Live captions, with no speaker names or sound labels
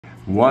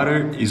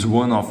Water is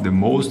one of the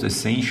most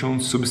essential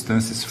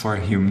substances for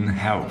human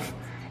health,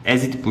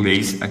 as it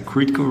plays a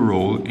critical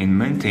role in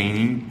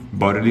maintaining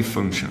bodily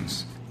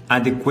functions.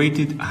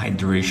 Adequate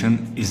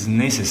hydration is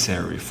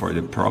necessary for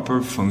the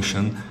proper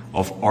function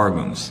of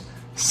organs,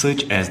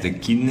 such as the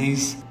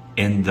kidneys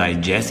and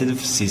digestive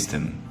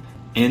system,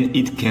 and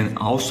it can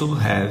also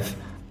have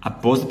a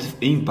positive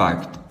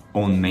impact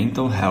on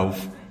mental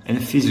health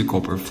and physical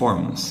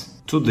performance.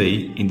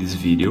 Today, in this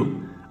video,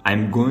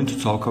 I'm going to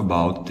talk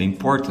about the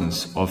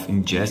importance of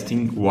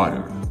ingesting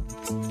water.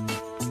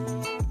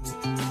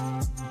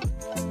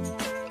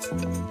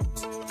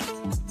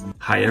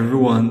 Hi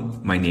everyone,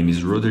 my name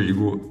is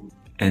Rodrigo,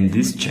 and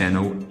this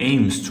channel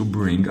aims to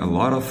bring a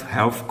lot of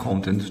health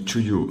content to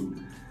you.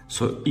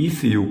 So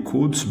if you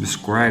could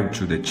subscribe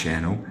to the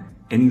channel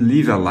and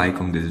leave a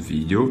like on this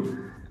video,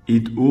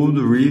 it would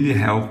really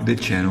help the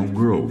channel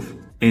grow.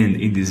 And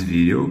in this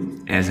video,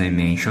 as I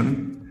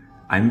mentioned,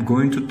 I'm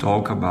going to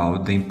talk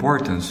about the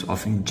importance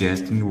of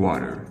ingesting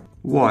water.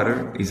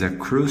 Water is a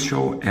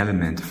crucial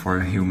element for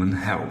human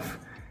health,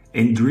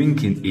 and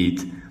drinking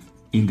it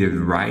in the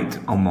right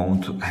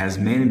amount has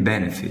many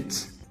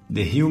benefits.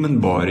 The human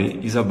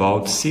body is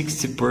about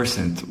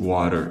 60%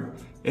 water,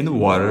 and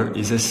water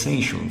is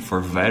essential for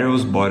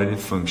various bodily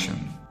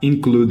functions,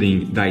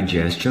 including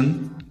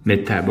digestion,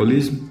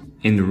 metabolism,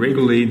 and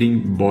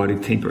regulating body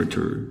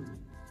temperature.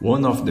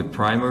 One of the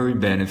primary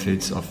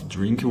benefits of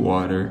drinking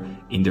water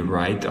in the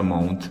right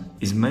amount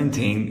is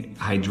maintaining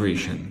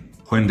hydration.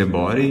 When the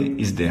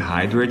body is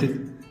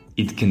dehydrated,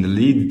 it can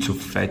lead to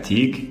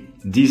fatigue,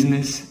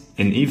 dizziness,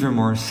 and even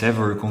more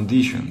severe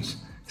conditions,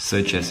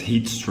 such as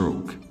heat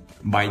stroke.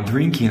 By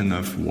drinking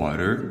enough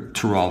water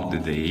throughout the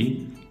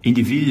day,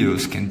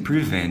 individuals can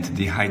prevent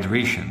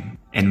dehydration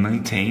and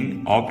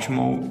maintain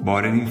optimal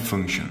bodily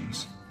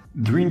functions.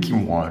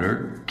 Drinking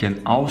water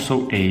can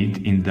also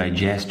aid in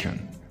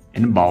digestion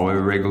and bowel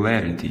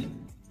regularity.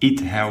 It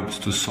helps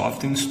to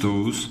soften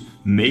stools,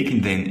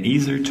 making them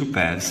easier to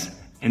pass,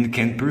 and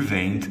can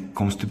prevent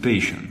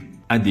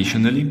constipation.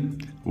 Additionally,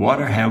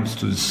 water helps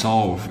to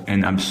dissolve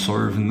and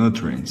absorb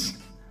nutrients,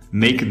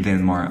 making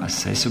them more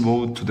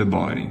accessible to the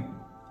body.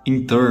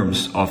 In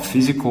terms of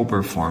physical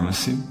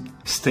performance,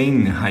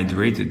 staying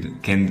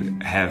hydrated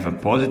can have a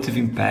positive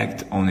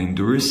impact on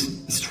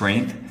endurance,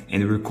 strength,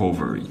 and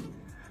recovery.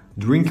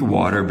 Drinking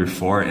water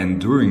before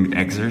and during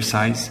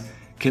exercise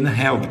can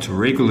help to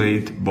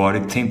regulate body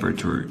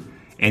temperature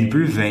and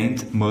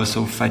prevent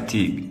muscle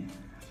fatigue,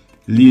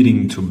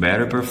 leading to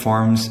better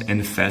performance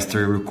and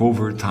faster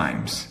recovery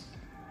times.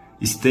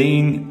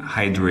 Staying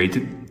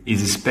hydrated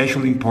is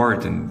especially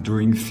important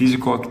during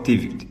physical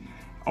activity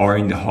or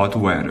in the hot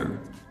weather,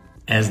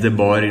 as the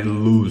body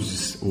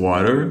loses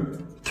water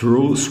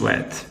through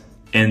sweat,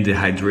 and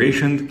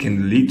dehydration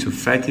can lead to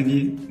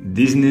fatigue,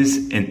 dizziness,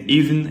 and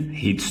even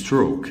heat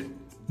stroke.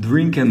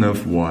 Drink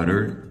enough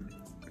water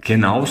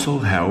can also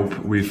help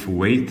with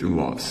weight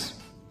loss.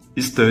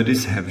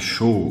 Studies have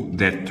shown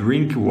that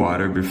drinking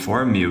water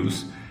before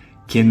meals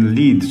can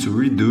lead to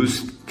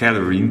reduced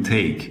calorie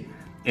intake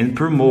and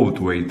promote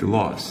weight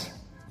loss.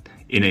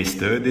 In a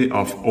study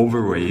of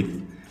overweight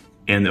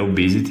and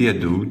obesity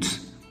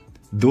adults,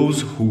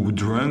 those who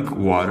drank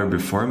water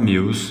before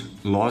meals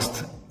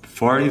lost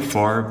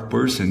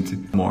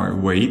 44% more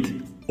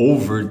weight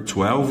over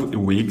 12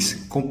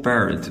 weeks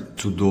compared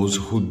to those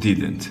who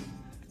didn't.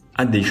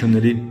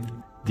 Additionally,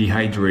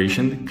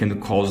 dehydration can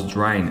cause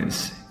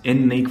dryness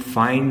and make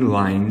fine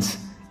lines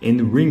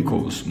and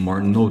wrinkles more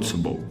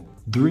noticeable.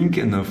 Drink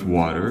enough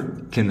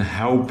water can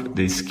help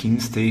the skin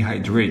stay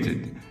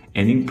hydrated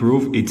and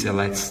improve its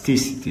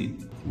elasticity.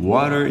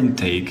 Water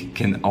intake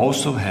can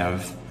also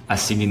have a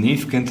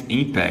significant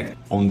impact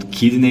on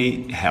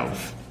kidney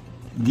health.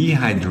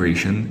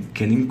 Dehydration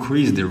can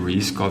increase the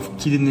risk of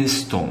kidney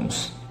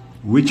stones,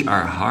 which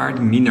are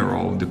hard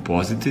mineral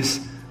deposits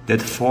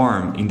that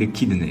form in the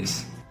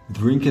kidneys.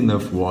 Drink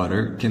enough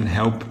water can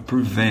help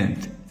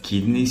prevent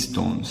kidney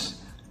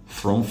stones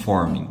from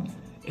forming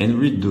and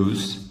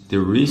reduce the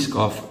risk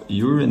of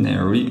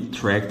urinary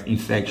tract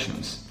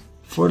infections.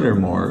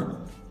 Furthermore,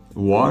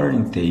 water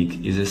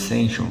intake is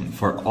essential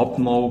for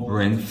optimal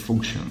brain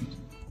function.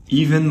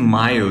 Even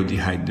mild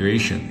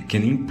dehydration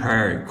can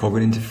impair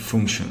cognitive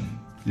function,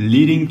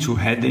 leading to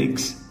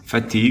headaches,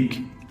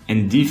 fatigue,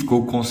 and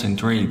difficult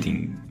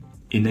concentrating.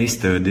 In a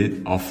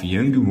study of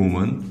young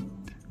women,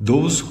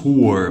 those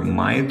who were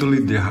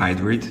mildly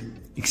dehydrated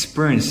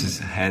experienced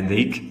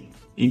headache,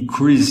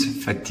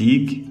 increased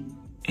fatigue,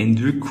 and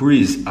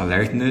decreased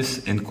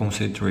alertness and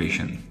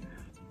concentration.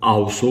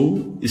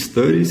 Also,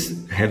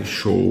 studies have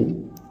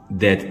shown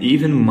that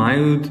even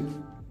mild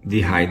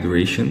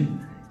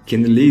dehydration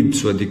can lead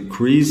to a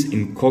decrease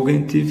in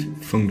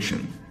cognitive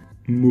function,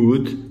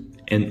 mood,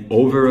 and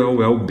overall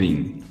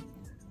well-being.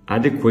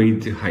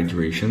 Adequate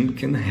hydration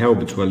can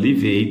help to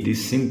alleviate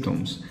these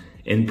symptoms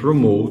and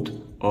promote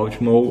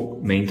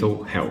optimal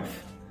mental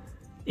health.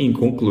 In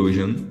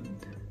conclusion,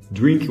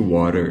 drinking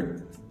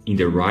water in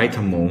the right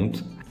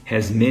amount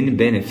has many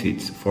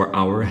benefits for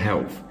our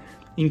health,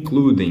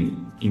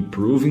 including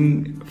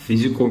improving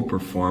physical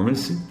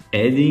performance,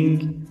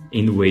 aiding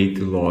in weight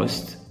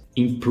loss,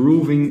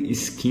 improving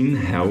skin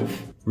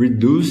health,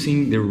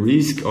 reducing the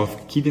risk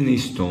of kidney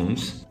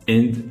stones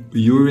and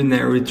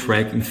urinary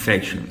tract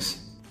infections.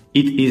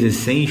 It is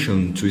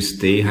essential to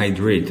stay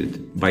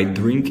hydrated by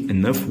drinking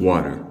enough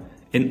water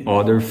and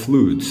other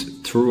fluids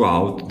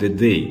throughout the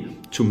day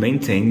to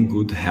maintain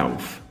good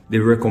health. The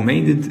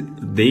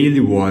recommended daily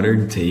water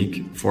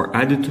intake for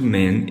adult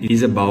men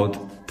is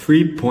about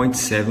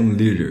 3.7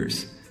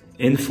 liters,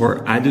 and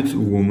for adult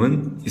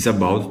women is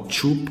about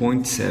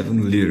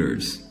 2.7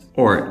 liters,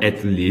 or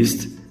at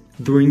least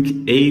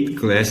drink 8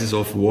 glasses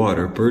of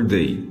water per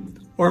day,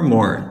 or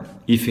more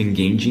if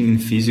engaging in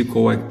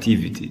physical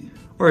activity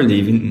or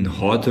living in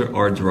hotter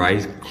or dry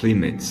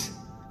climates.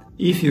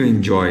 If you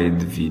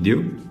enjoyed the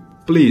video,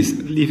 please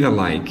leave a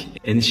like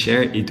and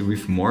share it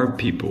with more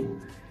people.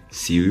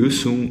 See you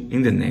soon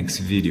in the next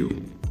video.